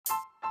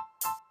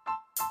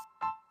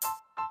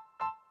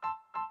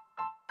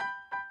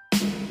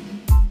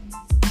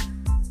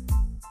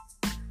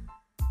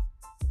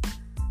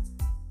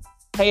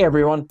Hey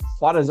everyone,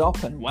 what is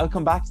up and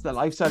welcome back to the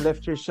Lifestyle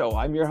Lifters Show.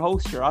 I'm your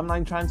host, your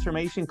online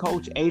transformation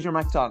coach, Adrian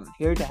McDonald,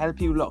 here to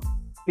help you look,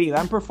 feel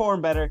and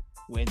perform better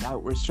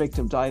without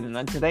restrictive dieting.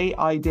 And today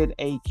I did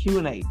a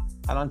Q&A.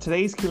 And on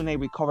today's Q&A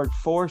we covered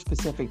four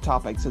specific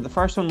topics. So the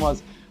first one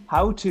was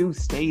how to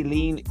stay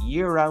lean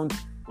year-round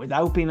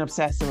without being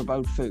obsessive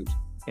about food.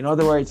 In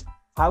other words,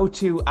 how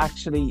to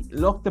actually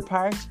look the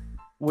part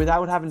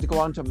without having to go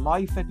onto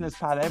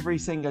MyFitnessPal every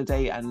single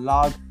day and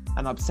log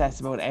and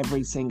obsess about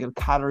every single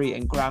calorie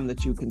and gram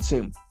that you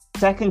consume.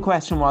 Second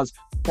question was,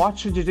 what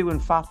should you do in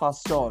fat loss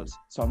stalls?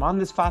 So I'm on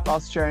this fat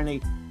loss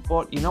journey,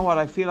 but you know what?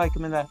 I feel like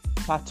I'm in a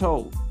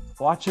plateau.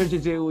 What should you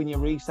do when you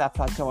reach that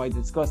plateau? I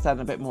discussed that in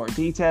a bit more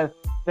detail.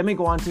 Then we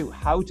go on to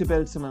how to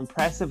build some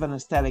impressive and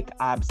aesthetic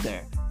abs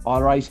there.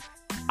 All right.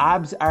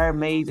 Abs are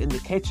made in the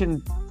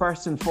kitchen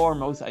first and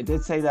foremost. I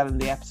did say that in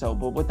the episode,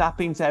 but with that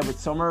being said, with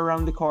summer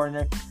around the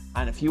corner,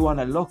 and if you want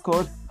to look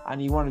good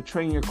and you want to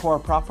train your core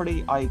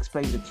properly, I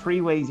explained the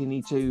three ways you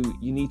need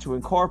to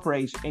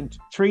incorporate into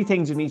three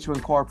things you need to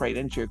incorporate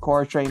into your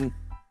core training.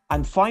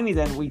 And finally,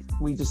 then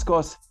we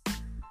discuss,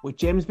 with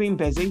gyms being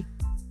busy,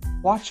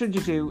 what should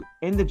you do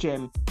in the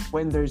gym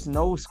when there's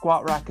no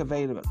squat rack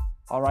available?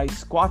 All right,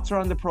 squats are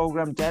on the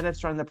program,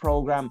 deadlifts are on the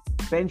program,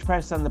 bench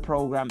press on the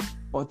program,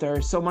 but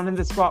there's someone in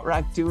the squat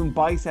rack doing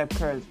bicep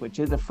curls, which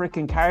is a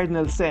freaking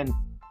cardinal sin.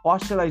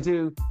 What should I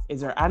do?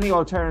 Is there any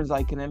alternatives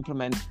I can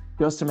implement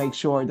just to make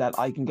sure that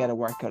I can get a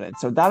workout in?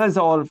 So that's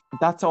all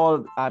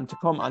to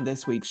come on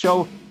this week's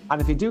show.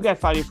 And if you do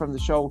get value from the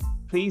show,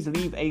 please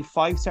leave a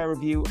 5-star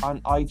review on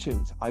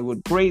iTunes. I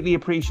would greatly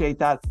appreciate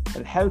that.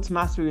 It helps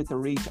massively with the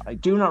reach. I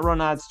do not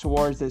run ads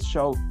towards this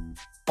show.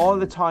 All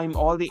the time,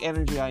 all the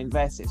energy I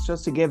invest, it's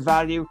just to give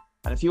value.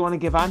 And if you want to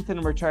give anything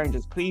in return,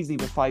 just please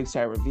leave a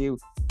 5-star review.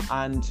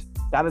 And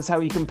that is how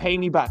you can pay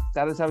me back.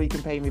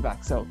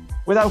 So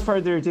without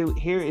further ado,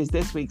 here is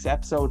this week's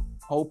episode.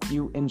 Hope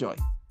you enjoy.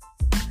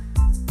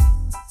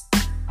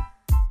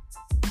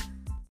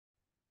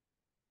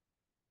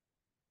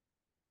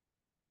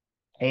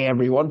 Hey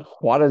everyone,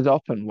 what is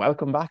up and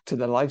welcome back to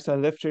the Lifestyle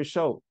Lifters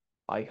Show.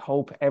 I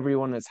hope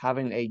everyone is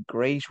having a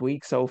great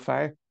week so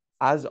far.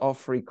 As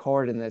of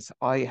recording this,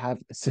 I have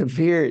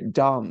severe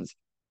DOMS,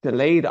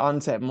 delayed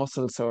onset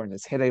muscle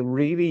soreness, hit a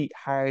really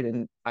hard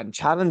and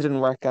challenging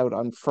workout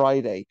on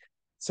Friday.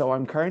 So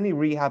I'm currently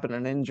rehabbing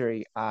an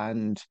injury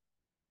and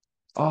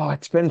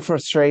it's been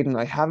frustrating.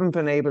 I haven't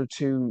been able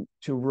to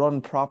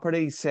run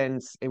properly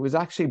since it was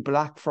actually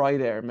Black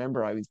Friday. I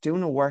remember I was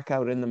doing a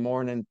workout in the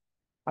morning.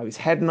 I was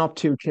heading up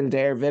to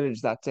Kildare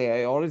Village that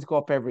day. I always go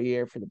up every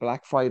year for the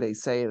Black Friday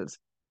sales.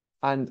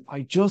 And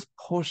I just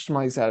pushed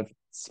myself a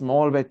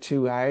small bit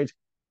too hard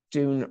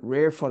doing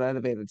rear foot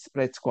elevated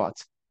split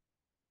squats.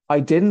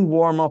 I didn't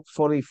warm up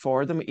fully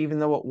for them, even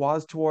though it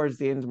was towards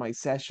the end of my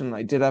session.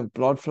 I did have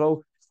blood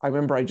flow. I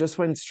remember I just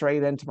went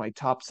straight into my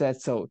top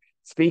set. So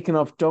speaking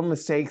of dumb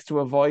mistakes to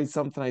avoid,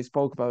 something I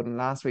spoke about in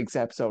last week's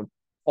episode,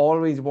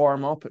 always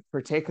warm up,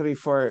 particularly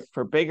for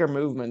bigger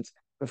movements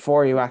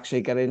before you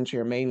actually get into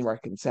your main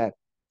working set.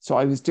 So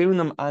I was doing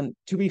them, and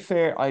to be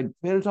fair, I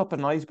built up a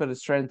nice bit of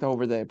strength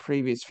over the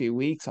previous few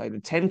weeks. I had a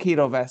 10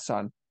 kilo vest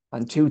on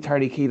and two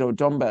 30 kilo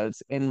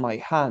dumbbells in my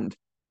hand.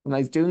 And I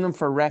was doing them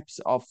for reps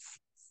of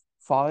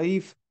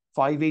five,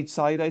 five each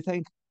side, I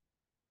think.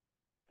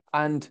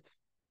 And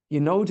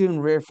doing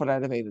rear foot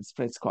elevated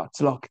split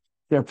squats, look,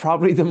 they're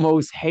probably the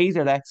most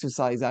hated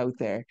exercise out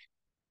there.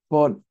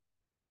 But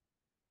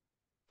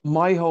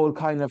my whole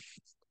kind of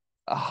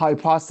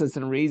hypothesis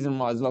and reason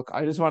was, look,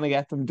 I just want to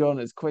get them done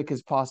as quick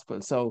as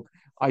possible. So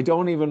I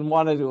don't even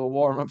want to do a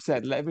warm-up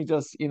set. Let me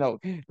just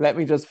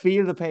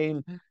feel the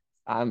pain,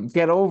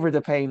 get over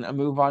the pain and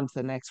move on to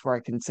the next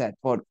working set.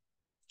 But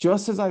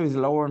just as I was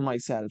lowering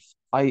myself,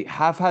 I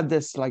have had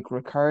this like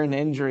recurring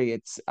injury.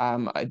 It's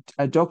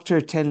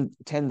adductor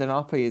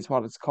tendinopathy is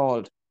what it's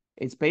called.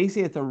 It's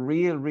basically at the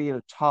real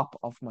top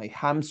of my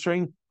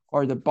hamstring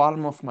or the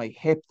bottom of my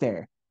hip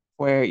there,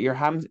 where your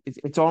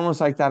it's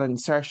almost like that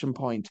insertion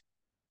point.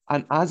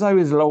 And as I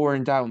was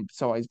lowering down,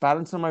 so I was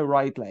balancing my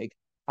right leg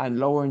and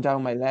lowering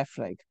down my left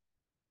leg,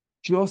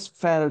 just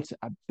felt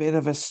a bit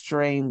of a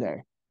strain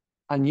there.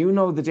 And you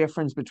know the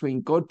difference between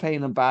good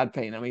pain and bad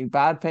pain. I mean,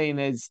 bad pain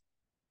is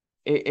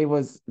it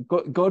was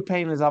good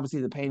pain is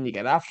obviously the pain you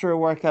get after a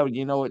workout.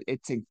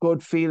 It's a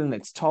good feeling,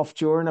 it's tough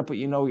during it, but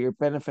you're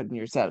benefiting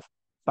yourself.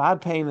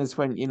 Bad pain is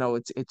when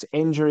it's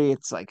injury,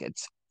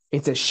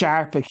 it's a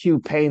sharp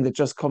acute pain that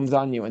just comes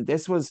on you. And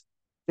this was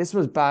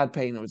bad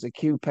pain, it was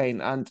acute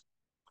pain. And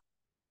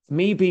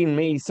me being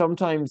me,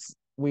 sometimes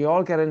we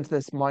all get into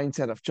this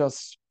mindset of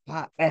just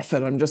F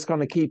it, I'm just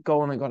gonna keep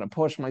going, I'm gonna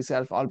push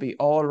myself, I'll be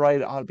all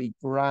right, I'll be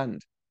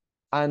grand.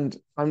 And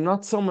I'm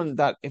not someone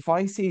that if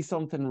I see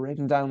something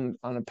written down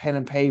on a pen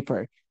and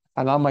paper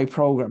and on my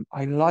program,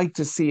 I like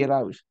to see it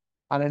out.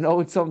 And I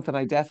know it's something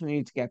I definitely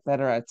need to get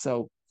better at.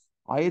 So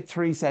I had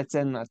 3 sets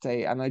in that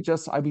day and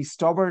I'd be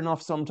stubborn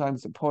enough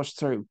sometimes to push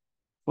through.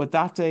 But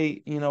that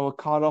day, it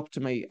caught up to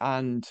me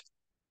and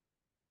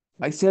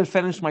I still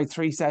finished my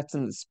 3 sets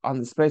on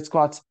the split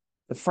squats.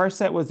 The first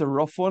set was the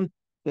rough one.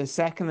 The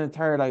second and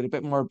third, I had a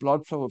bit more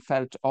blood flow. It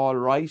felt all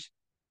right.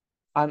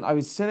 And I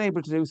was still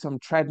able to do some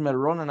treadmill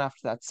running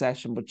after that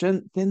session. But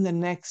then the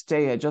next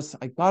day, I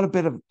got a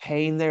bit of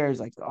pain there. It's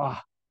like, oh,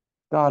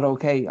 God,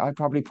 okay, I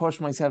probably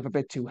pushed myself a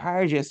bit too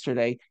hard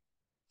yesterday.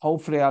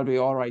 Hopefully I'll be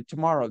all right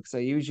tomorrow because I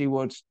usually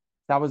would.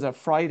 That was a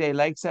Friday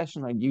leg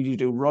session. I'd usually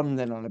do running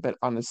then on a bit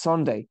on a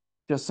Sunday,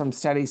 just some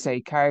steady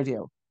state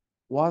cardio.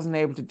 Wasn't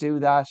able to do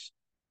that,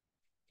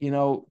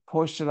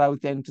 pushed it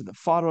out then to the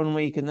following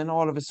week, and then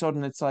all of a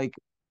sudden it's like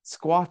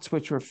squats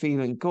which were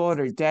feeling good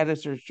or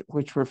deadlifts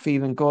which were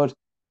feeling good.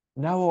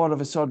 Now all of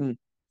a sudden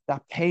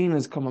that pain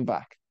is coming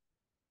back,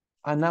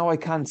 and now I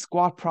can't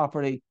squat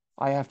properly.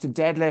 I have to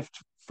deadlift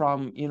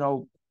from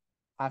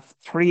at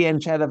 3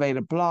 inch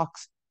elevated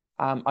blocks.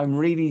 I'm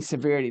really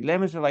severely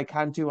limited. I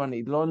can't do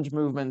any lunge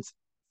movements,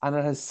 and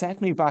it has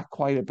set me back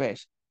quite a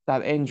bit.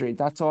 That injury,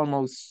 that's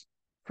almost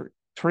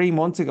 3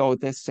 months ago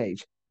at this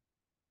stage.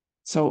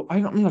 So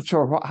I'm not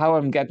sure how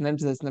I'm getting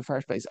into this in the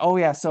first place. Oh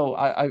yeah, so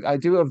I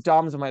do have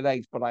DOMS in my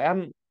legs, but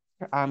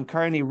I'm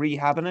currently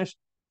rehabbing it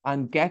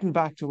and getting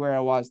back to where I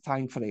was,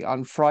 thankfully.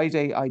 On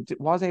Friday,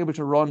 was able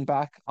to run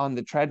back on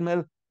the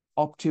treadmill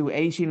up to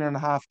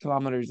 18.5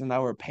 kilometers an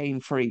hour pain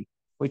free,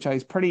 which I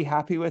was pretty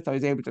happy with. I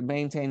was able to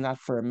maintain that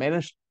for a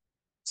minute.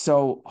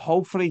 So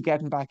hopefully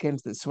getting back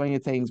into the swing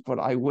of things, but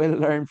I will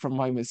learn from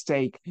my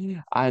mistake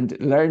and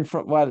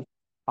well,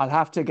 I'll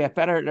have to get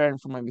better at learning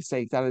from my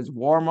mistake. That is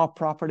warm up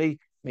properly.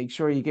 Make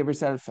sure you give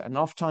yourself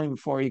enough time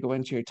before you go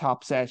into your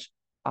top set,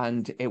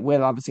 and it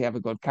will obviously have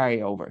a good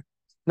carryover.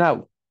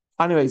 Now,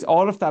 anyways,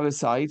 all of that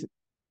aside,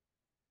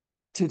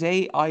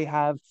 today I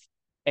have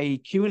a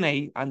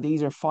Q&A, and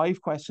these are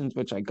 5 questions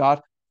which I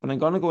got, but I'm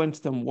going to go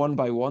into them one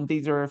by one.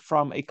 These are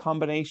from a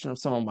combination of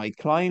some of my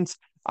clients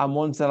and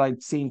ones that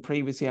I'd seen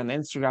previously on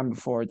Instagram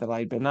before that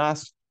I'd been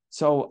asked.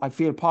 So I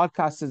feel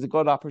podcast is a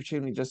good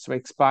opportunity just to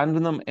expand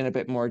on them in a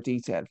bit more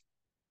detail.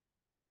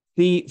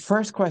 The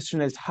first question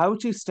is how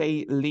to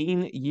stay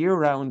lean year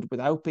round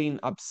without being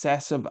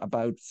obsessive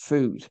about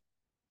food.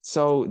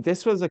 So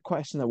this was a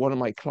question that one of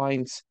my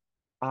clients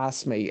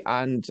asked me,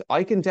 and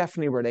I can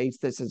definitely relate to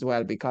this as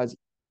well because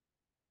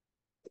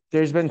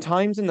there's been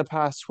times in the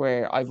past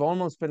where I've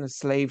almost been a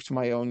slave to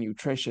my own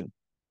nutrition.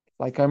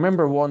 Like I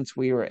remember once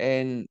we were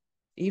in,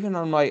 even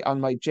on my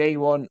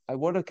J1, I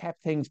would have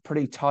kept things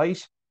pretty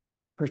tight,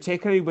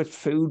 particularly with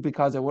food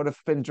because I would have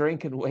been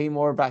drinking way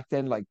more back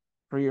then, like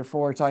 3 or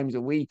 4 times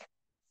a week.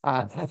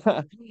 Uh,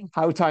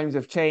 how times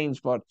have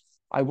changed, but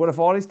I would have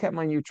always kept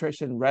my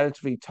nutrition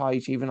relatively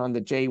tight, even on the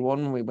J1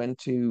 when we went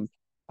to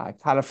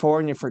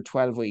California for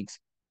 12 weeks.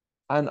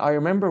 And I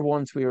remember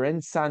once we were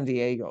in San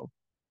Diego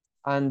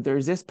and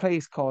there's this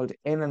place called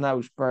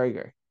In-N-Out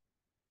Burger.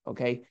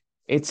 Okay.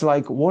 It's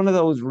like one of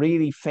those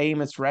really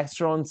famous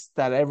restaurants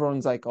that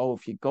everyone's like, oh,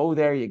 if you go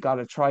there, you got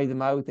to try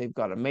them out. They've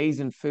got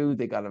amazing food,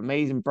 they got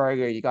amazing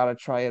burger, you got to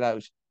try it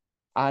out.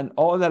 And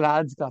all the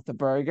lads got the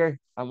burger.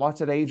 And what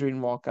did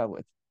Adrian walk out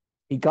with?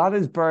 He got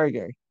his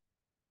burger,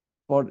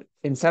 but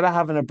instead of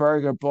having a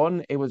burger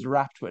bun, it was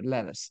wrapped with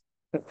lettuce.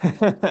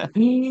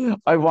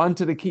 I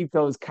wanted to keep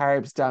those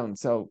carbs down.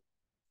 So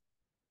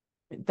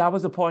that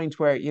was a point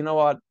where, you know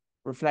what,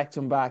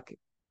 reflecting back,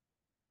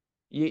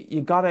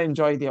 you got to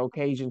enjoy the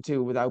occasion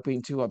too without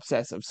being too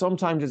obsessive.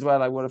 Sometimes as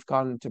well, I would have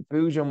gone to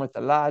Boojum with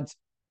the lads,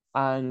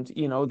 and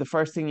the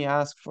first thing you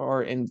ask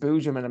for in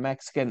Boojum in a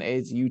Mexican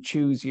is you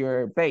choose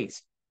your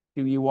base.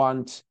 Do you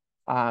want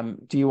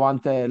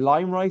the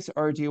lime rice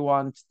or do you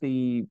want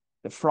the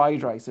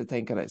fried rice? I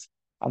think it is.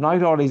 And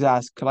I'd always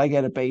ask, could I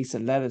get a base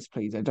of lettuce,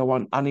 please? I don't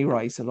want any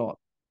rice at all.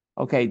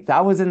 Okay,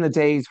 that was in the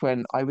days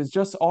when I was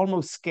just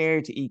almost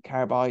scared to eat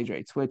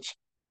carbohydrates, which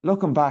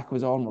looking back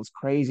was almost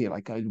crazy.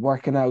 Like I was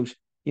working out,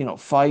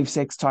 5,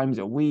 6 times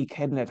a week,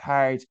 hitting it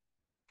hard.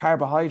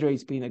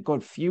 Carbohydrates being a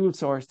good fuel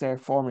source there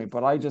for me,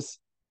 but I just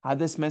had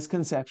this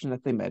misconception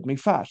that they made me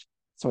fat.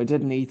 So I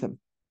didn't eat them.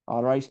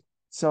 All right.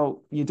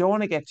 So you don't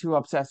want to get too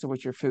obsessive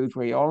with your food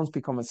where you almost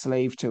become a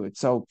slave to it.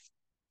 So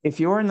if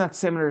you're in that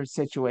similar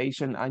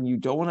situation and you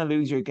don't want to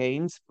lose your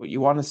gains, but you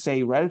want to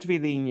stay relatively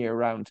lean year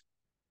round,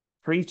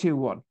 3, 2,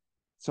 1.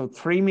 So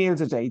 3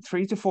 meals a day,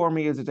 3 to 4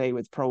 meals a day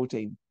with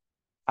protein.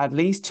 At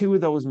least two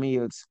of those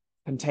meals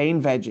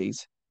contain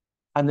veggies,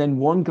 and then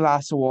 1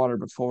 glass of water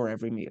before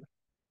every meal.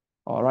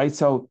 All right.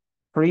 So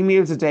 3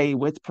 meals a day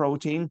with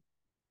protein.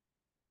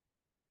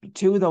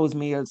 Two of those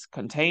meals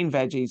contain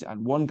veggies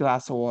and 1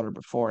 glass of water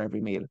before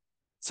every meal.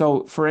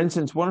 So, for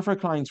instance, one of our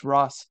clients,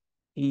 Ross,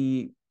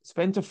 he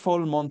spent a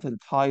full month in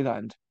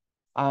Thailand.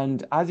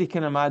 And as you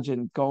can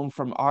imagine, going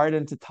from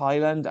Ireland to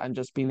Thailand and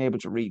just being able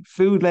to read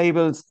food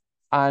labels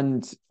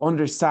and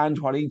understand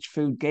what each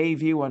food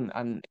gave you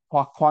and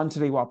what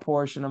quantity, what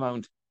portion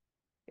amount,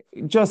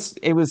 just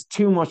it was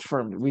too much for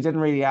him. We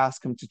didn't really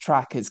ask him to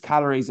track his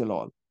calories at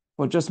all,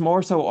 but just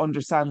more so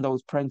understand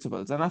those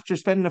principles. And after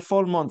spending a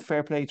full month,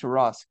 fair play to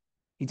Ross,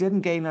 he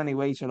didn't gain any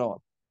weight at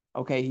all.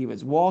 Okay, he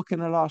was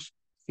walking a lot.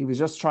 He was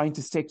just trying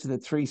to stick to the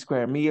 3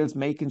 square meals,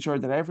 making sure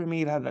that every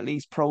meal had at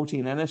least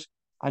protein in it,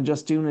 and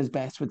just doing his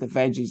best with the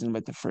veggies and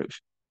with the fruit.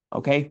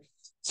 Okay.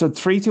 So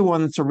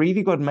 3-2-1, it's a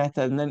really good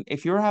method. And then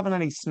if you're having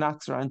any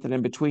snacks or anything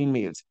in between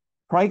meals,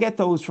 try get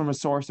those from a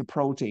source of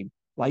protein,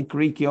 like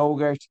Greek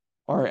yogurt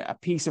or a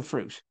piece of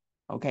fruit.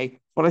 Okay.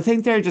 But I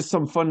think there are just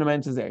some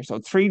fundamentals there. So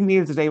 3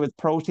 meals a day with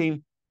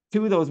protein,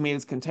 two of those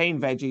meals contain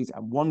veggies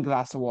and one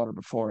glass of water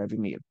before every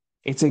meal.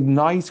 It's a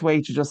nice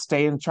way to just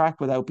stay on track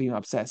without being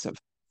obsessive.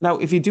 Now,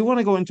 if you do want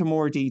to go into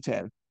more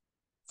detail,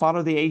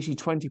 follow the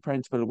 80-20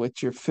 principle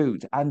with your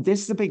food. And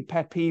this is a big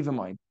pet peeve of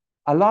mine.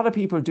 A lot of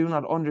people do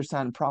not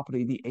understand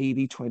properly the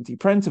 80-20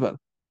 principle.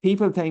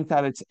 People think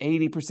that it's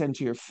 80%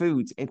 of your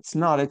foods. It's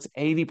not, it's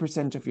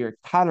 80% of your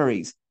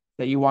calories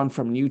that you want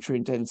from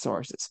nutrient dense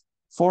sources.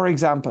 For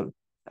example,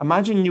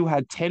 imagine you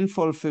had 10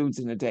 full foods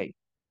in a day,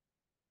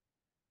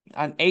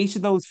 and eight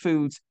of those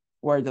foods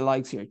were the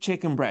likes of your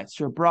chicken breast,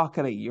 your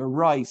broccoli, your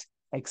rice,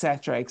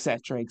 etc.,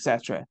 etc.,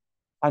 etc.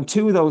 And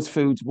two of those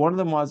foods, one of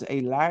them was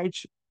a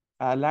large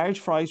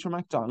fries from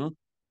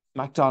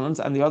McDonald's,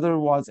 and the other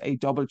was a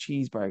double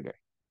cheeseburger.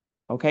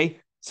 Okay,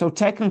 so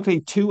technically,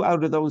 two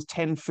out of those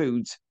 10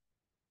 foods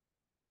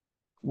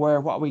were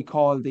what we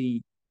call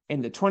the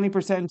in the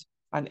 20%,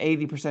 and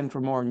 80%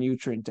 were more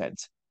nutrient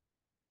dense.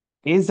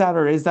 Is that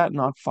or is that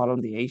not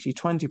following the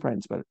 80-20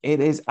 principle? It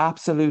is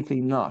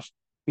absolutely not,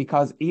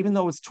 because even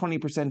though it's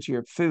 20% of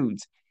your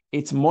foods,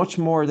 it's much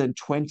more than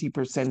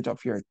 20%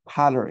 of your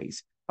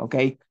calories.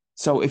 Okay.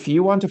 So if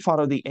you want to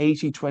follow the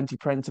 80-20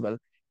 principle,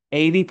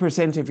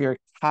 80% of your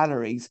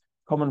calories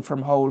coming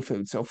from whole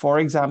foods. So for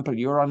example,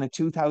 you're on a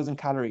 2000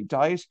 calorie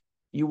diet,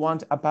 you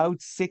want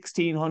about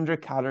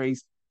 1600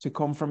 calories to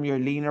come from your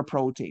leaner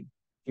protein,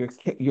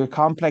 your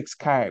complex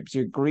carbs,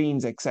 your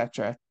greens,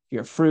 etc.,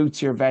 your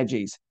fruits, your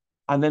veggies.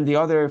 And then the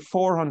other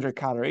 400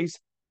 calories,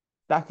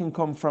 that can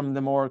come from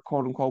the more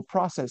quote unquote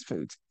processed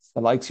foods,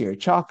 the likes of your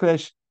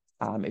chocolate,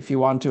 if you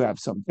want to have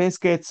some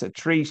biscuits, a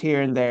treat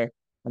here and there,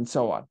 and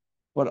so on.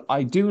 But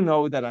I do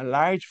know that a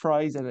large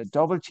fries and a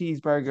double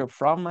cheeseburger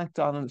from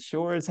McDonald's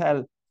sure as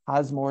hell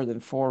has more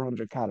than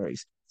 400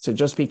 calories. So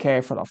just be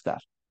careful of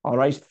that. All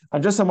right.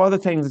 And just some other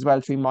things as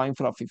well to be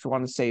mindful of if you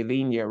want to stay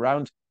lean year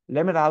round,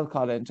 limit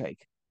alcohol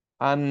intake.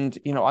 And,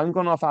 I'm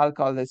going off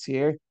alcohol this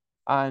year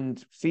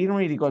and feeling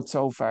really good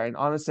so far. And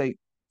honestly,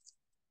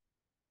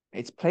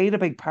 it's played a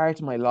big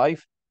part in my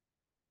life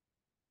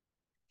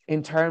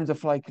in terms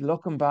of like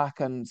looking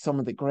back on some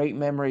of the great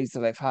memories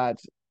that I've had.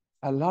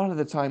 A lot of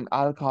the time,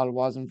 alcohol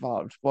was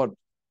involved, but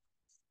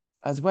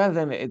as well,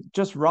 then it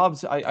just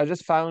robs. I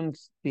just found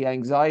the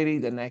anxiety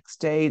the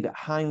next day, the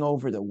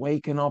hangover, the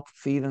waking up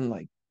feeling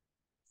like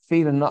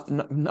feeling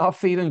not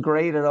feeling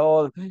great at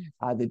all,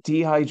 the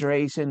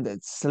dehydration, the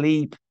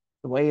sleep,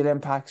 the way it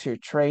impacts your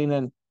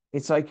training.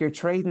 It's like you're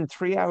trading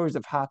 3 hours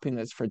of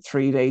happiness for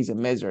 3 days of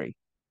misery.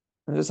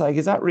 I'm just like,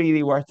 is that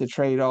really worth the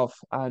trade-off?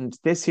 And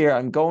this year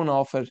I'm going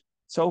off it.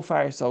 So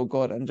far, so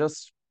good. And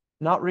just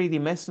not really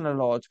missing a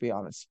lot, to be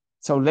honest.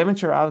 So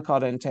limit your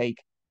alcohol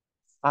intake.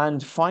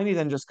 And finally,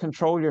 then just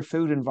control your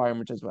food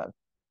environment as well.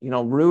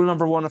 Rule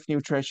number one of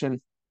nutrition,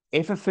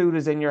 if a food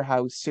is in your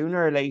house,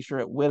 sooner or later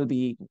it will be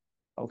eaten.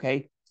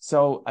 Okay.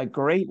 So a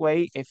great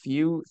way,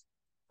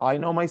 I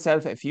know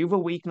myself, if you have a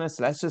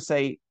weakness, let's just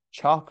say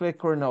chocolate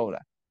coated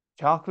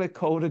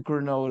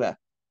granola.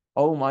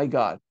 Oh my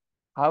God.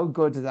 How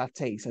good does that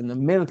taste? And the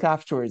milk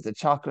afterwards, the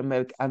chocolate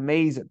milk,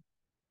 amazing.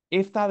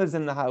 If that is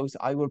in the house,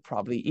 I would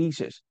probably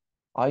eat it.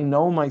 I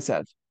know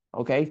myself.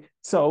 Okay.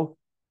 So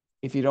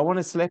if you don't want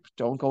to slip,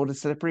 don't go to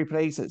slippery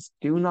places.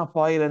 Do not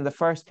buy it in the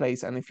first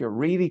place. And if you're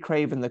really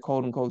craving the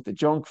quote unquote the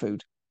junk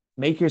food,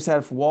 make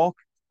yourself walk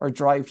or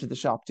drive to the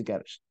shop to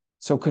get it.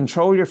 So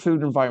control your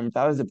food environment.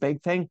 That is a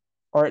big thing.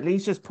 Or at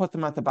least just put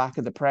them at the back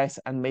of the press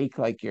and make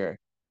like your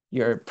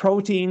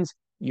proteins,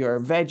 your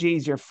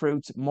veggies, your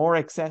fruits more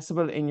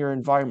accessible in your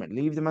environment.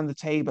 Leave them on the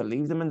table,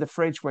 leave them in the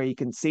fridge where you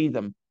can see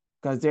them,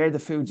 because they're the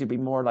foods you'll be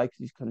more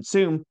likely to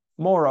consume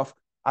more of,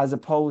 as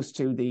opposed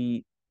to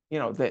the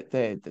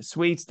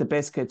sweets, the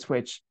biscuits,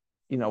 which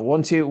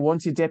once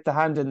you dip the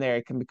hand in there,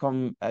 it can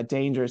become a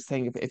dangerous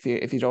thing if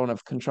you don't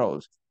have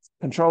control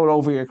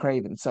over your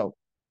cravings. So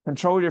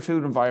control your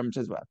food environment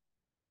as well.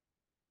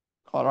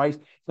 All right.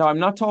 Now I'm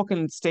not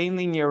talking staying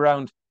lean year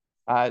round.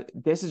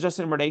 This is just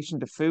in relation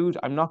to food.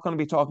 I'm not going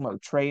to be talking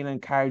about training,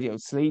 cardio,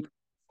 sleep.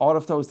 All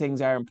of those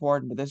things are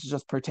important, but this is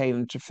just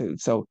pertaining to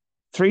food. So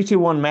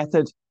 3-2-1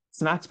 method,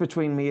 snacks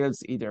between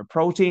meals, either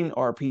protein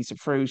or a piece of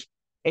fruit,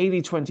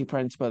 80-20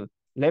 principle,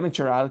 limit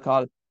your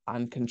alcohol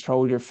and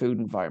control your food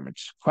environment.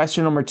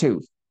 Question number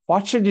two,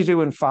 what should you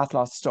do in fat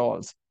loss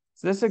stalls?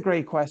 So this is a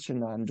great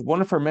question. And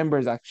one of our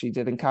members actually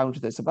did encounter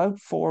this about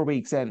 4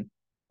 weeks in.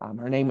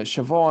 Her name is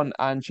Siobhan,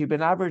 and she'd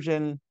been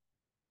averaging,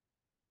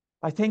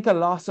 I think, a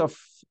loss of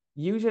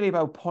usually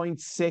about zero point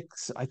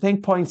 0.6, I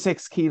think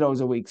 0.6 kilos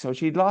a week. So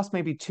she'd lost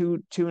maybe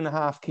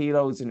 2.5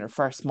 kilos in her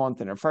first month,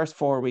 in her first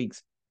 4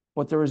 weeks.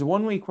 But there was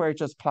one week where it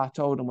just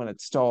plateaued and when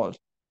it stalled.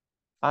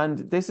 And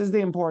this is the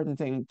important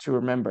thing to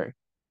remember.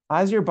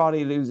 As your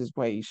body loses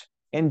weight,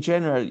 in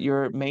general,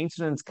 your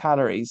maintenance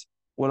calories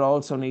will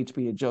also need to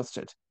be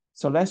adjusted.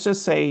 So let's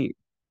just say,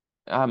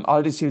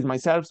 I'll just use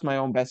myself as my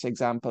own best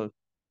example.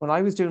 when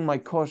I was doing my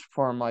cut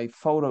for my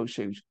photo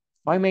shoot,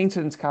 my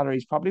maintenance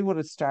calories probably would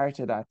have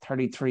started at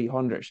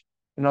 3,300.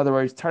 In other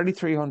words,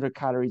 3,300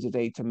 calories a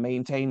day to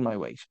maintain my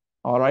weight.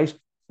 All right.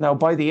 Now,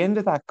 by the end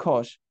of that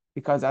cut,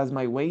 because as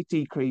my weight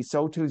decreased,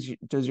 so too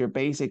does your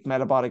basic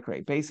metabolic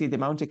rate. Basically, the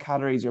amount of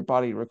calories your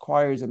body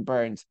requires and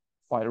burns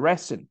while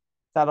resting,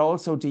 that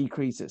also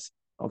decreases.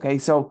 Okay.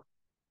 So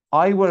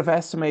I would have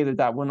estimated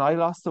that when I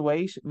lost the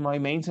weight, my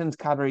maintenance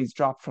calories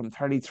dropped from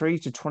 33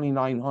 to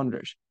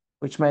 2,900,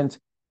 which meant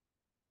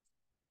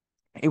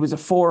it was a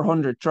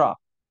 400 drop.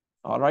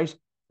 All right.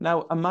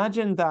 Now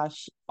imagine that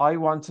I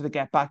wanted to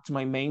get back to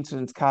my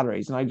maintenance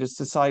calories and I just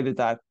decided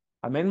that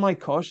I'm in my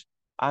cut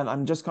and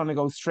I'm just going to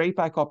go straight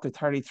back up to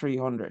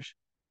 3,300.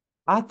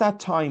 At that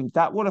time,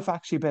 that would have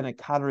actually been a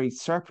calorie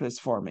surplus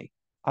for me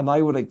and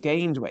I would have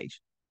gained weight.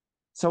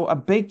 So a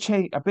big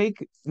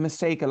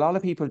mistake a lot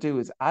of people do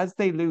is as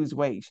they lose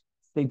weight,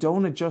 they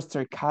don't adjust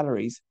their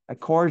calories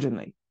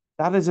accordingly.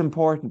 That is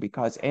important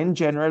because in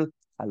general,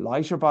 a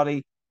lighter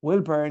body will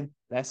burn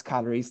less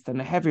calories than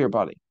a heavier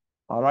body.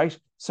 All right.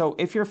 So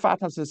if your fat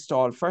has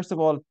stalled, first of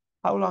all,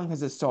 how long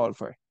has it stalled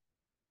for?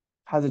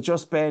 Has it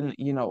just been,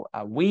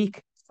 a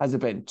week? Has it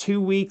been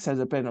 2 weeks? Has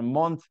it been a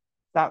month?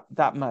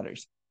 That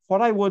matters.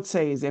 What I would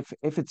say is if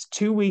it's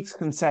 2 weeks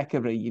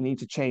consecutively, you need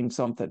to change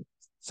something.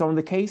 So in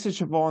the case of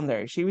Siobhan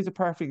there, she was a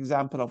perfect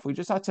example of we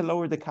just had to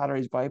lower the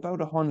calories by about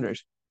 100.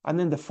 And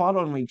then the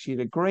following week, she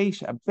had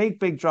a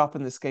big drop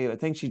in the scale. I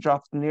think she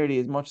dropped nearly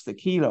as much as a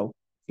kilo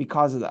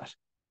because of that.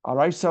 All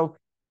right. So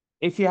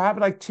if you have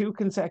like 2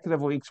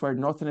 consecutive weeks where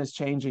nothing is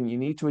changing, you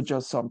need to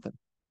adjust something.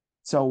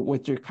 So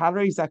with your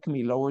calories, that can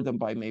be lower than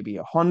by maybe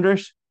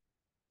 100.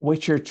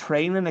 With your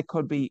training, it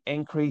could be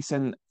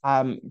increasing,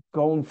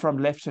 going from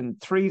lifting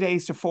 3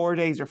 days to 4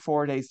 days or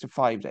 4 days to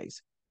 5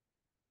 days.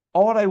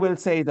 All I will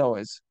say though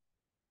is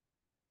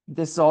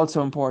this is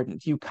also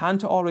important. You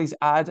can't always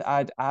add,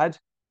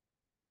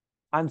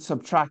 and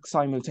subtract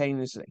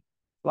simultaneously.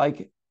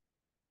 Like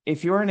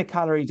if you're in a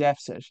calorie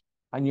deficit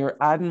and you're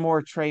adding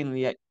more training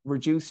yet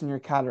reducing your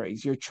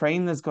calories, your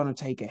training is going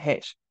to take a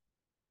hit.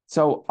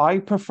 So I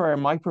prefer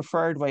my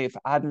preferred way of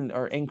adding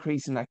or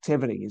increasing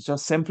activity is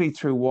just simply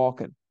through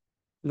walking.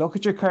 Look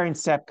at your current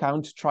step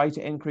count, try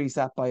to increase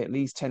that by at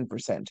least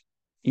 10%.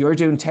 You're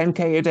doing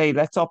 10K a day,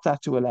 let's up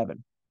that to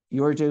 11.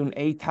 You're doing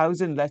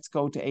 8,000, let's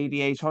go to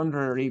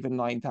 8,800 or even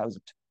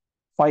 9,000.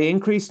 By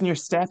increasing your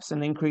steps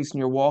and increasing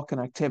your walking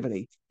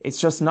activity,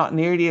 it's just not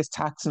nearly as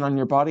taxing on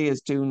your body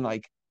as doing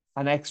like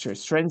an extra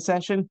strength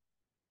session.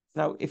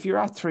 Now, if you're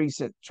at three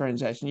strength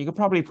session, you could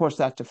probably push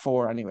that to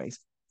four anyways.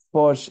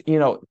 But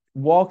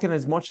walking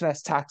is much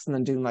less taxing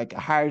than doing like a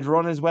hard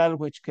run as well,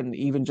 which can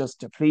even just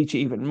deplete you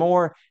even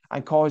more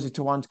and cause you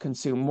to want to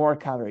consume more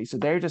calories. So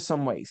there are just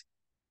some ways.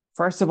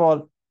 First of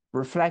all,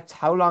 reflect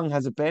how long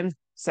has it been.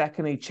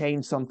 Secondly,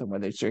 change something,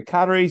 whether it's your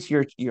calories,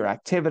 your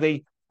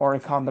activity, or a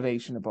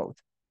combination of both.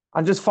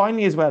 And just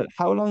finally as well,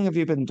 how long have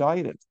you been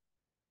dieting?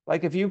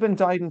 Like if you've been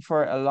dieting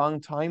for a long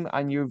time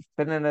and you've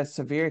been in a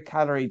severe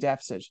calorie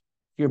deficit,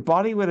 your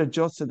body will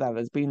adjust to that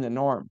as being the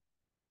norm.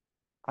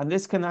 And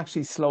this can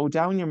actually slow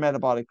down your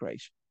metabolic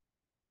rate.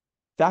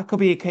 That could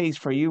be a case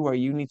for you where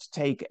you need to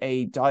take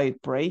a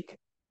diet break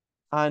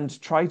and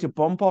try to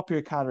bump up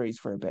your calories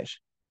for a bit,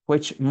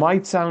 which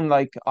might sound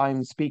like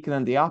I'm speaking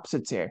on the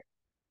opposites here,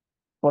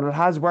 but it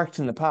has worked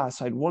in the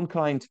past. I had one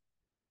client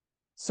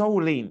so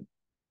lean,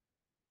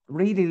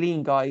 really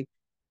lean guy,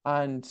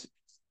 and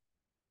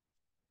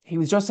he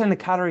was just in a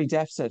calorie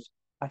deficit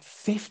at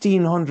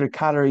 1,500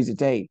 calories a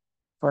day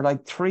for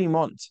like 3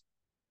 months.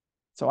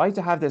 So I had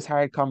to have this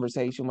hard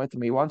conversation with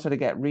him. He wanted to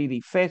get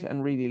really fit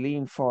and really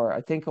lean for,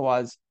 I think it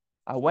was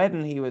a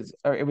wedding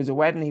or it was a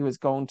wedding he was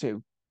going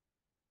to.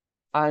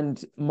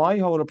 And my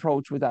whole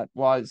approach with that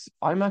was,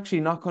 I'm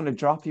actually not going to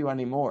drop you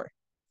anymore.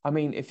 I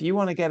mean, if you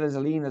want to get as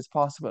lean as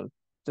possible,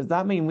 does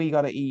that mean we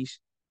got to eat?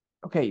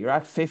 Okay, you're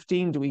at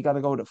 15. Do we got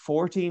to go to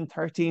 14,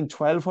 13,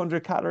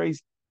 1,200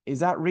 calories? Is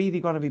that really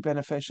going to be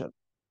beneficial?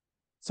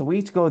 So we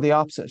had to go the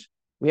opposite.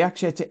 We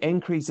actually had to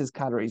increase his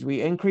calories.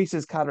 We increased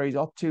his calories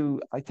up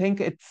to, I think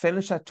it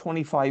finished at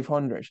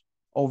 2,500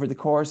 over the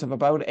course of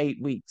about 8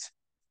 weeks.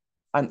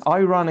 And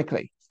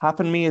ironically,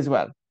 happened to me as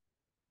well.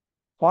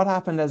 What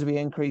happened as we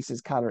increased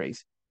his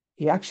calories?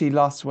 He actually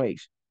lost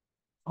weight.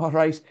 All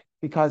right.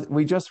 Because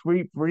we just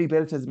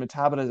rebuilt his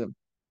metabolism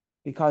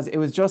because it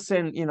was just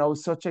in,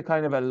 such a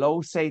kind of a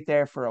low state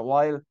there for a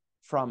while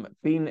from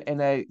being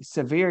in a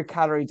severe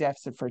calorie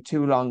deficit for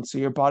too long. So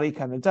your body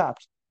can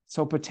adapt.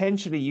 So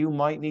potentially you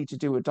might need to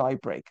do a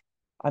diet break.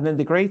 And then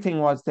the great thing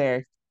was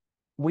there,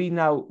 we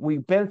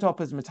built up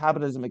his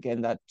metabolism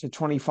again that to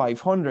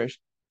 2,500,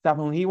 that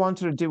when he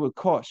wanted to do a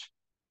cut,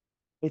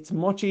 it's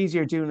much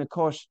easier doing a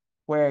cut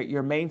where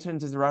your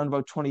maintenance is around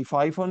about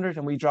 2,500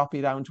 and we drop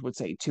you down to, would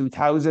say,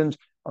 2,000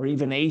 or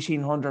even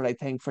 1,800, I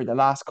think, for the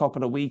last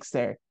couple of weeks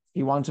there.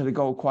 He wanted to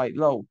go quite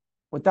low.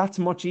 But that's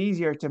much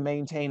easier to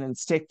maintain and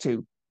stick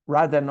to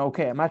rather than,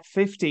 okay, I'm at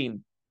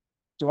 15.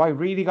 Do I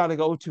really got to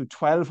go to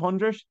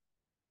 1,200?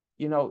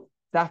 You know,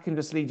 that can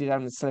just lead you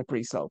down a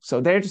slippery slope. So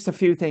they're just a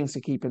few things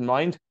to keep in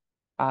mind.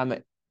 Um,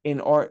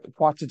 or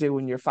what to do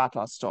in your fat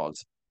loss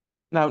stalls.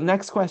 Now,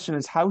 next question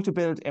is how to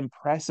build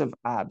impressive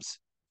abs.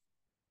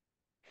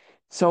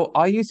 So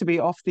I used to be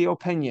of the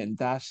opinion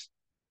that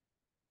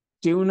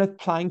doing a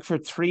plank for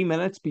 3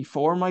 minutes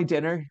before my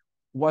dinner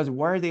was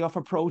worthy of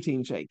a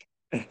protein shake.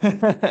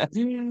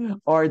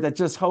 Or that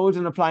just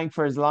holding a plank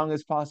for as long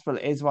as possible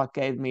is what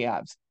gave me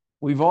abs.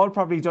 We've all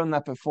probably done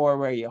that before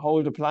where you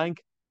hold a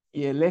plank,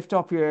 you lift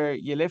up your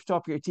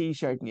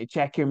t-shirt and you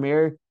check your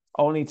mirror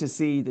only to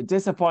see the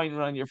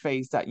disappointment on your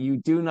face that you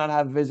do not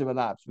have visible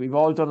abs. We've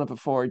all done it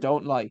before,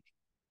 don't lie.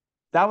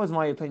 That was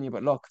my opinion.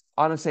 But look,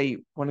 honestly,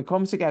 when it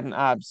comes to getting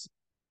abs,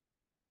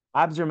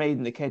 abs are made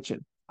in the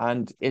kitchen.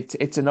 And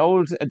it's an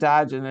old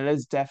adage, and it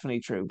is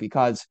definitely true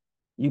because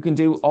you can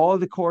do all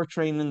the core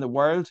training in the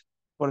world,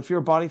 but if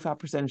your body fat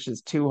percentage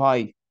is too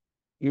high,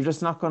 you're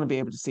just not going to be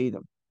able to see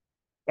them.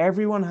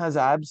 Everyone has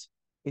abs.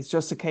 It's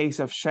just a case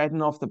of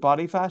shredding off the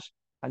body fat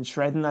and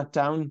shredding that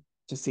down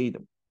to see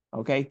them.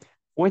 Okay.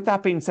 With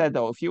that being said,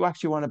 though, if you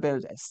actually want to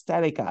build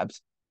aesthetic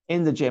abs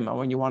in the gym and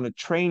when you want to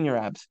train your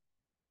abs,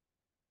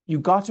 you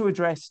got to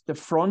address the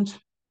front,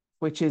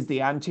 which is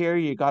the anterior.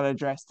 You got to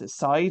address the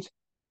side.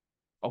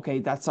 Okay,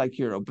 that's like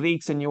your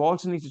obliques, and you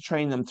also need to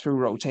train them through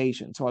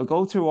rotation. So I'll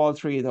go through all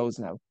three of those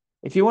now.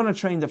 If you want to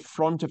train the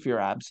front of your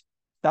abs,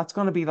 that's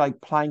going to be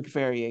like plank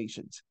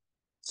variations.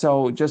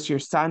 So just your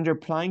standard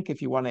plank,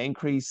 if you want to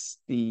increase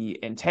the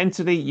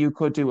intensity, you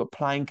could do a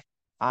plank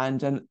and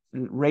then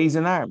raise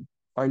an arm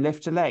or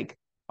lift a leg.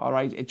 All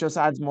right, it just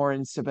adds more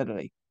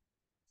instability.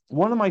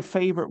 One of my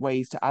favorite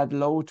ways to add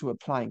load to a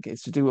plank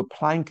is to do a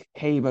plank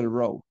cable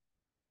row.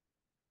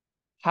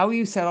 How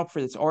you set up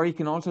for this, or you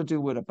can also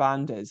do with a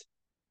band is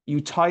you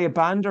tie a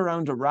band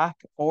around a rack,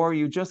 or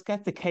you just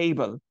get the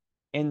cable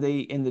in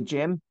the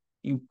gym.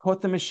 You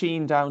put the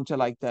machine down to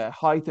like the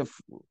height of,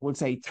 we'll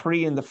say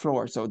 3 in the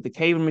floor. So the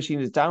cable machine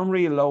is down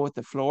real low at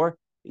the floor.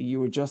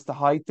 You adjust the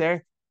height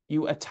there.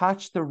 You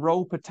attach the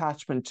rope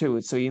attachment to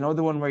it. So you know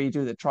the one where you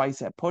do the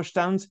tricep push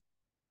downs.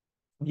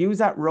 Use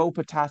that rope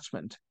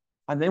attachment.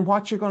 And then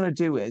what you're going to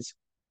do is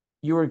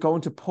you are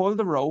going to pull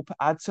the rope,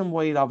 add some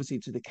weight obviously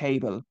to the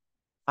cable,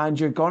 and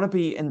you're going to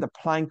be in the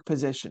plank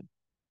position.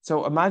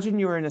 So imagine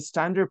you're in a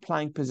standard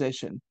plank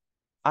position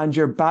and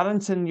you're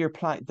balancing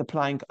the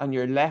plank on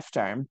your left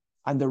arm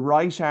and the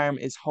right arm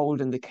is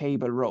holding the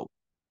cable rope.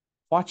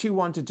 What you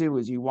want to do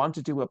is you want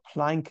to do a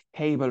plank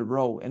cable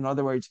row. In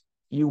other words,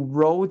 you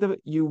row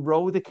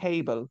the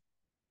cable,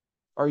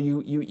 or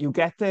you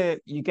get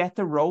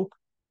the rope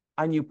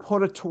and you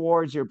put it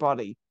towards your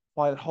body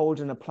while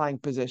holding a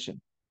plank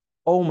position.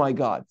 Oh my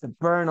God, the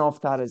burn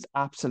off that is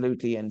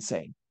absolutely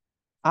insane.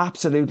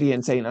 Absolutely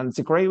insane. And it's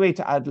a great way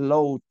to add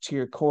load to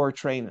your core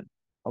training.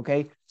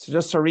 Okay. So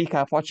just to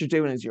recap, what you're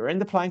doing is you're in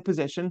the plank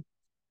position,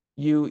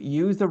 you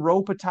use the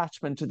rope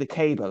attachment to the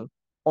cable,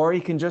 or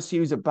you can just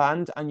use a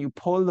band and you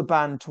pull the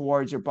band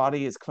towards your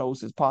body as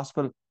close as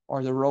possible,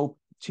 or the rope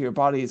to your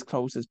body as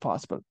close as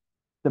possible.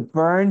 The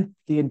burn,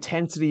 the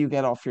intensity you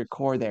get off your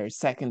core there is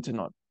second to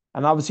none.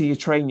 And obviously, you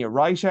train your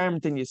right arm,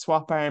 then you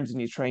swap arms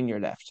and you train your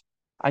left.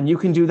 And you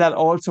can do that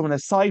also in a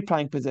side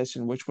plank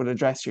position, which would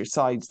address your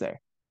sides there.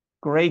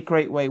 Great,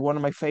 great way. One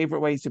of my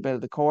favorite ways to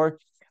build the core.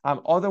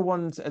 Other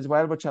ones as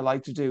well, which I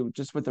like to do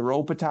just with the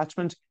rope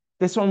attachment.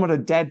 This one with a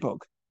dead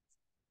bug.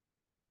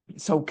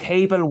 So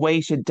cable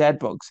weighted dead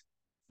bugs.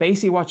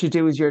 Basically, what you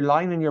do is you're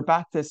lying on your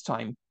back this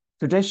time.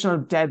 Traditional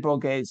dead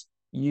bug is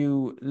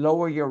you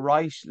lower your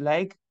right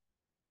leg,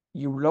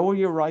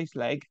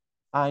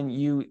 and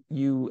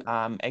you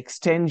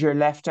extend your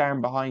left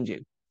arm behind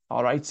you.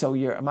 All right. So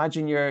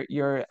imagine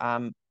you're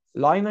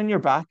lying on your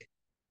back.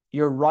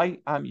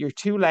 Your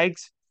two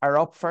legs are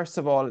up, first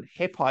of all,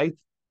 hip height.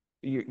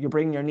 You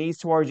bring your knees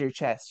towards your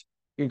chest.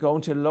 You're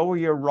going to lower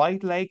your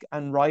right leg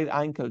and right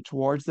ankle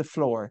towards the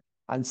floor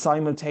and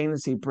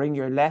simultaneously bring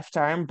your left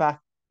arm back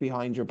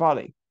behind your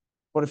body.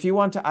 But if you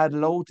want to add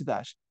load to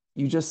that,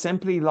 you just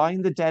simply lie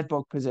in the dead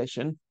bug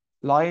position,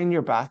 lie on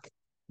your back,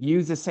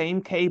 use the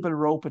same cable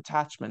rope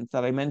attachment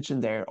that I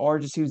mentioned there, or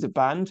just use a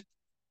band,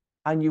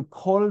 and you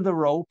pull the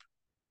rope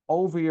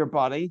over your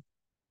body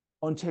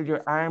until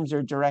your arms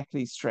are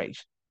directly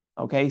straight.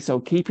 Okay, so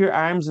keep your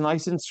arms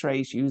nice and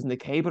straight using the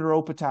cable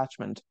rope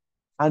attachment.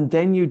 And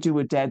then you do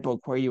a dead bug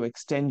where you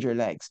extend your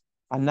legs.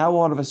 And now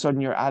all of a sudden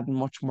you're adding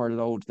much more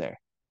load there.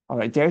 All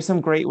right, there's some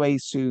great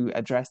ways to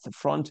address the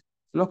front.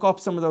 Look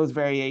up some of those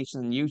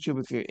variations on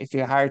YouTube if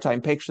you have a hard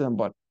time picture them.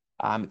 But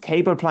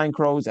cable plank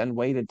rows and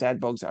weighted dead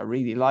bugs I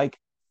really like.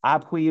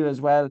 Ab wheel as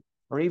well,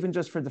 or even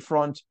just for the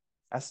front,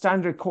 a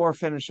standard core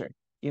finisher,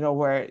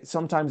 where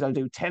sometimes I'll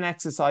do 10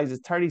 exercises,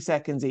 30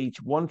 seconds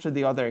each, one to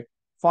the other,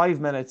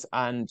 5 minutes,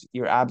 and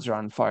your abs are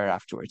on fire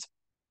afterwards.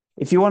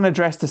 If you want to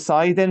address the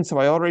side then, so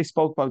I already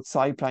spoke about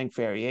side plank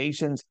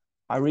variations.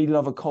 I really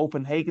love a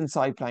Copenhagen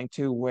side plank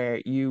too, where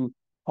you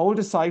hold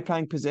a side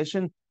plank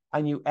position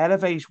and you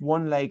elevate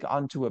one leg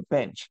onto a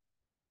bench.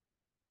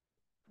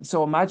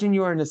 So imagine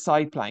you're in a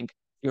side plank,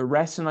 you're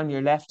resting on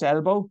your left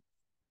elbow,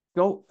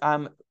 go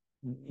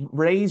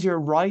raise your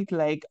right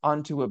leg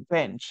onto a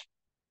bench,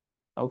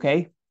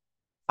 okay?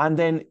 And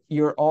then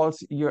you're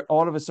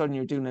all of a sudden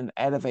you're doing an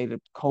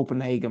elevated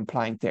Copenhagen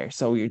plank there.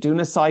 So you're doing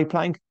a side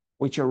plank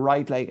with your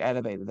right leg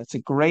elevated. That's a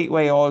great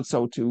way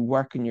also to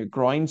work on your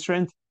groin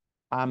strength,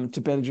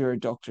 to build your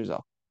adductors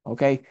up.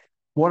 Okay.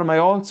 One of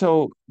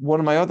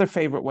my other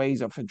favorite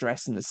ways of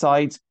addressing the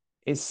sides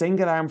is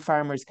single arm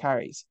farmers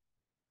carries.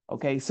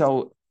 Okay,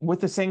 so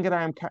with the single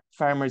arm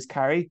farmer's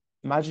carry,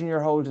 imagine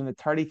you're holding a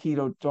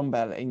 30-kilo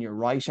dumbbell in your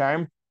right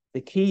arm.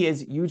 The key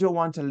is you don't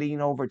want to lean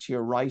over to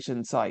your right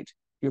hand side.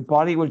 Your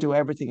body will do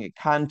everything it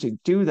can to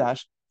do that,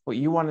 but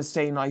you want to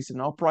stay nice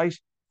and upright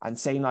and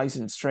stay nice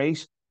and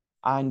straight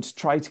and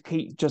try to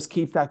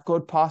keep that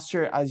good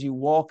posture as you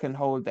walk and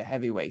hold the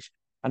heavy weight.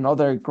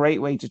 Another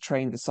great way to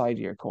train the side of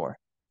your core.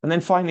 And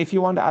then finally, if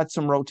you want to add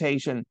some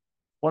rotation,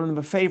 one of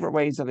my favorite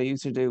ways that I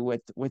used to do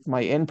with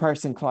my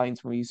in-person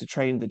clients when we used to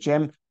train in the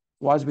gym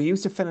was we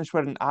used to finish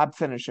with an ab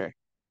finisher.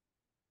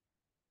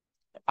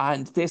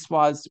 And this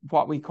was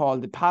what we call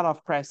the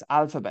pad-off press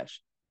alphabet.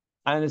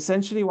 And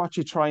essentially what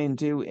you try and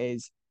do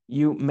is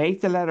you make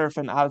the letter of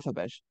an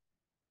alphabet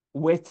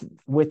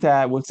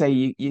we'll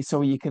say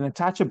so you can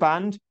attach a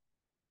band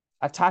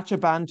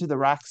to the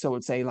rack. So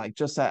it's say like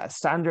just a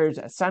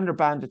standard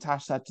band,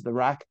 attach that to the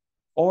rack,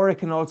 or it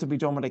can also be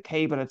done with a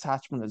cable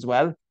attachment as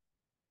well.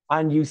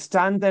 And you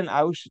stand then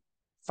out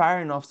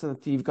far enough so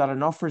that you've got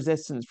enough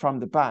resistance from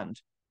the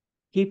band,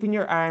 keeping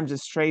your arms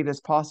as straight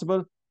as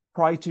possible.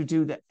 Try to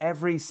do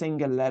every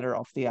single letter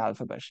of the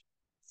alphabet.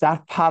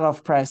 That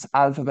pad-off press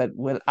alphabet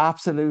will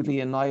absolutely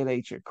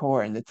annihilate your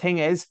core. And the thing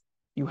is,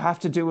 you have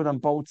to do it on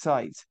both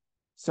sides.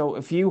 So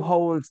if you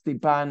hold the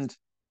band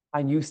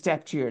and you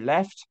step to your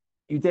left,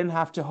 you then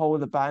have to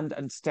hold the band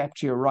and step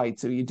to your right.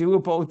 So you do it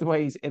both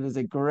ways. It is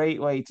a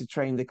great way to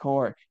train the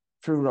core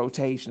through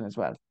rotation as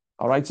well.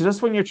 All right. So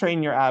just when you're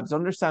training your abs,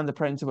 understand the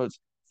principles,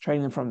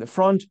 train them from the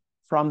front,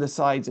 from the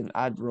sides, and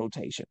add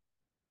rotation.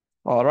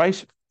 All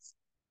right.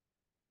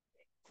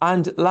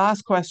 And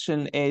last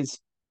question is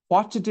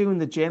what to do in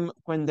the gym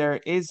when there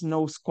is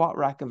no squat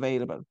rack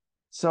available.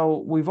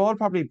 So we've all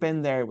probably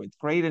been there with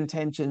great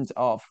intentions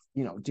of,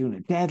 doing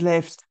a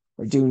deadlift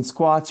or doing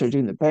squats or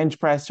doing the bench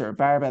press or a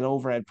barbell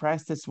overhead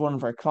press. This is one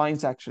of our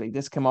clients actually.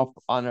 This came up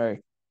on our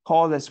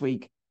call this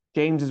week.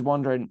 James is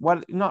wondering,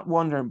 well, not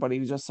wondering, but he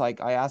was just like,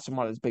 I asked him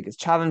what his biggest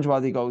challenge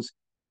was. He goes,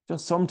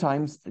 just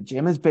sometimes the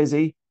gym is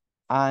busy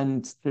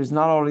and there's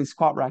not always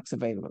squat racks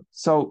available.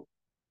 So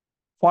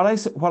what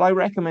I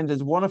recommend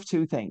is one of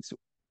two things.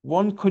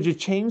 One, could you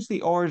change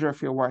the order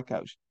of your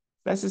workout?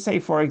 Let's just say,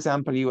 for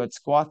example, you had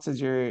squats as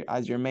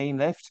your main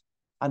lift,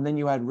 and then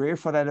you had rear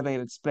foot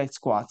elevated split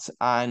squats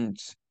and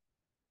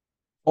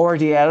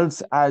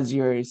RDLs as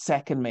your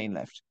second main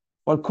lift.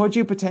 Well, could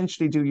you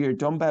potentially do your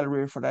dumbbell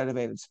rear foot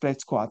elevated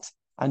split squats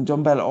and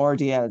dumbbell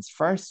RDLs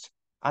first,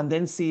 and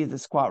then see the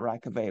squat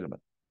rack available?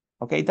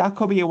 Okay, that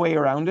could be a way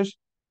around it.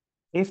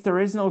 If there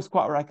is no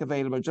squat rack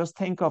available, just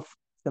think of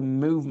the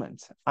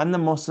movement and the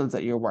muscles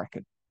that you're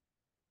working.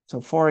 So,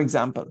 for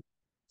example,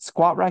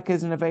 squat rack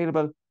isn't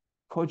available.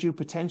 Could you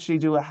potentially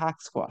do a hack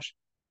squat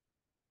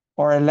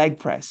or a leg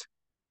press?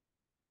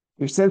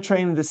 You're still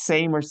training the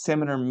same or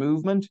similar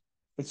movement.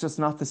 It's just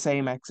not the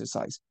same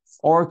exercise.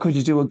 Or could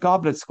you do a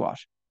goblet squat?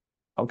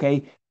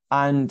 Okay.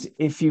 And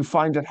if you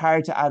find it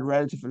hard to add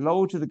relative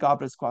load to the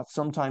goblet squat,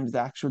 sometimes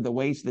the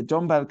weight of the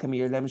dumbbell can be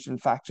your limiting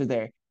factor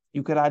there.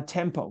 You could add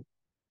tempo.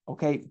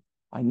 Okay.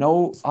 I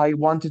know I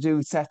want to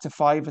do set to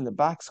 5 in the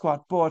back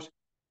squat, but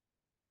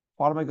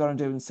what am I going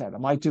to do instead? I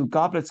might do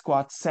goblet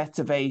squat sets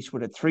of 8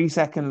 with a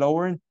 3-second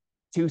lowering,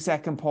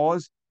 2-second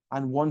pause,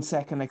 and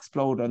 1-second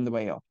explode on the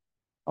way up.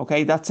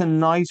 Okay, that's a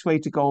nice way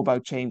to go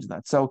about changing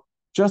that. So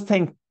just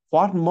think,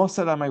 what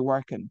muscle am I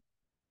working?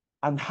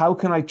 And how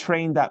can I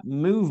train that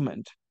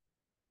movement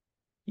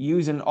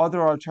using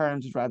other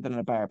alternatives rather than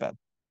a barbell?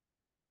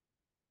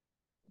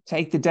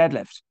 Take the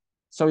deadlift.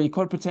 So you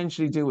could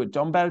potentially do a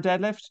dumbbell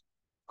deadlift.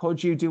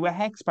 Could you do a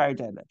hex bar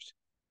deadlift?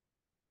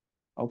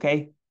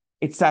 Okay,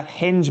 it's that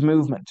hinge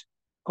movement.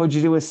 Could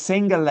you do a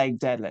single leg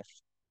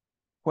deadlift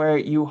where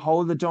you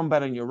hold the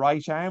dumbbell in your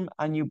right arm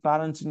and you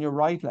balance in your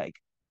right leg?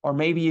 Or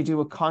maybe you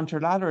do a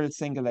contralateral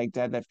single leg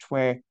deadlift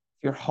where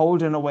you're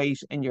holding a weight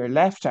in your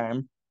left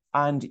arm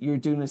and you're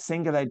doing a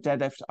single leg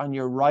deadlift on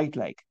your right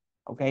leg.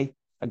 Okay,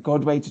 a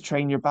good way to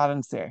train your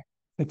balance there.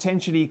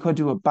 Potentially, you could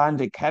do a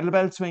banded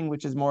kettlebell swing,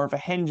 which is more of a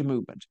hinge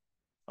movement.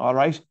 All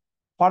right.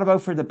 What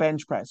about for the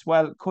bench press?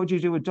 Well, could you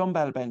do a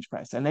dumbbell bench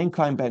press, an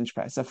incline bench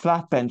press, a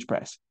flat bench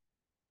press?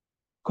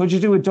 Could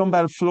you do a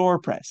dumbbell floor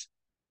press?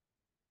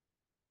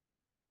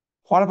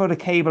 What about a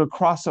cable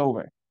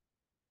crossover?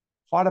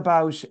 What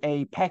about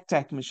a pec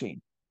deck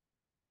machine?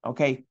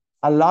 Okay,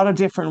 a lot of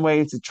different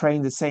ways to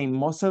train the same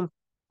muscle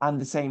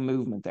and the same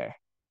movement there.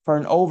 For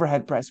an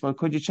overhead press, well,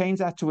 could you change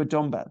that to a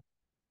dumbbell?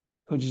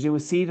 Could you do a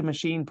seated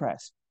machine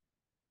press?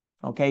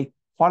 Okay,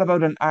 what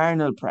about an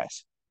Arnold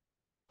press?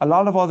 A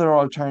lot of other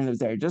alternatives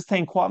there. Just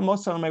think, what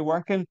muscle am I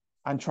working,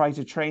 and try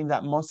to train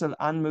that muscle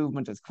and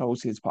movement as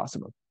closely as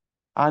possible.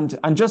 And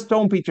just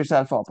don't beat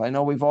yourself up. I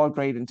know we've all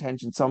great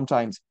intentions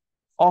sometimes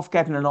of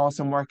getting an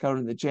awesome workout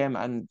in the gym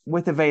and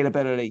with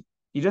availability.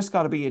 you just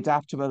got to be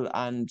adaptable.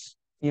 And,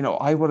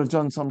 I would have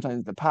done sometimes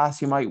in the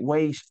past, you might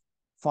wait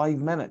 5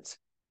 minutes,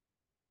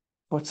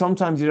 but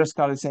sometimes you just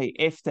got to say,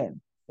 if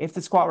then, if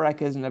the squat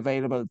rack isn't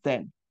available,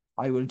 then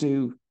I will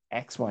do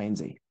X, Y, and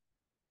Z.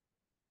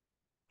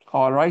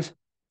 All right.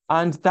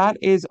 And that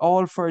is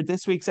all for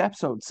this week's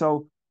episode.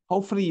 So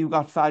hopefully you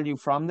got value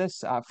from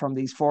this, from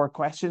these four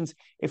questions.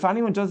 If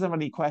anyone does have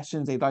any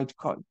questions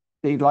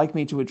they'd like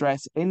me to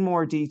address in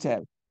more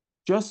detail,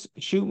 just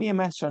shoot me a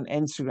message on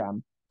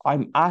Instagram.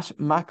 I'm at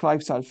Mac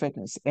Lifestyle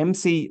Fitness,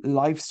 MC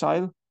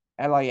Lifestyle,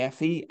 Lifestyle,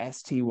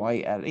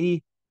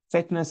 Fitness,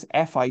 Fitness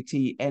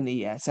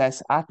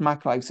at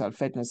Mac Lifestyle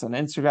Fitness on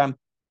Instagram.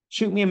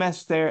 Shoot me a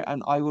message there,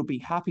 and I will be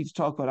happy to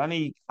talk about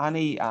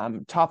any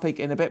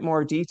topic in a bit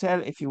more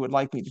detail if you would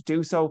like me to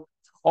do so.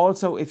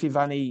 Also, if you've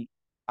any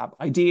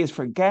ideas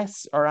for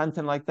guests or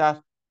anything like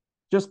that,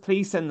 just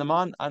please send them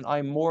on, and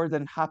I'm more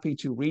than happy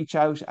to reach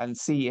out and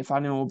see if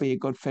anyone will be a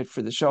good fit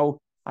for the show.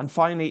 And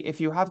finally,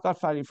 if you have got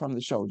value from the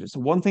show, just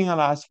one thing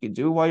I'll ask you to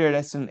do while you're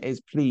listening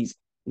is please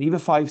leave a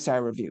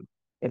 5-star review.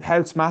 It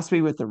helps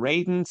massively with the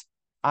ratings,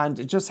 and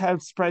it just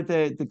helps spread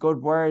the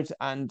good word.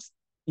 And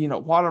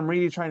what I'm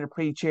really trying to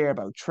preach here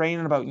about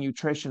training, about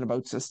nutrition,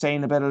 about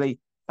sustainability,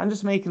 and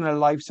just making a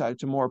lifestyle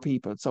to more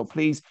people. So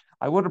please,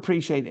 I would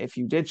appreciate it if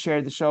you did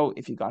share the show,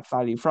 if you got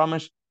value from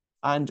it.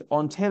 And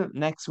until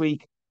next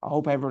week, I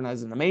hope everyone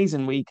has an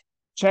amazing week.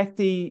 Check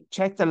the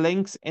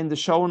links in the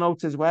show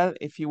notes as well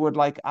if you would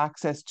like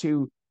access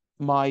to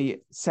my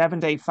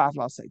 7-day fat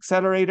loss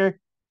accelerator,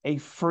 a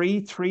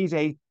free three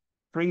day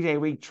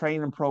week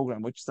training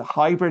program, which is a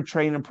hybrid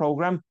training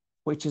program,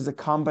 which is a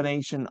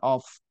combination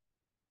of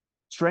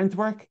strength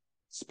work,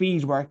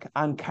 speed work,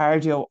 and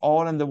cardio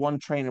all in the one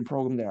training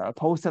program there. I'll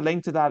post a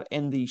link to that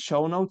in the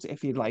show notes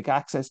if you'd like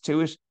access to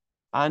it.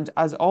 And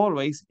as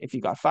always, if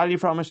you got value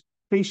from it,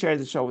 please share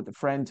the show with a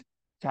friend.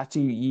 Chat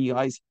to you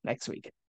guys next week.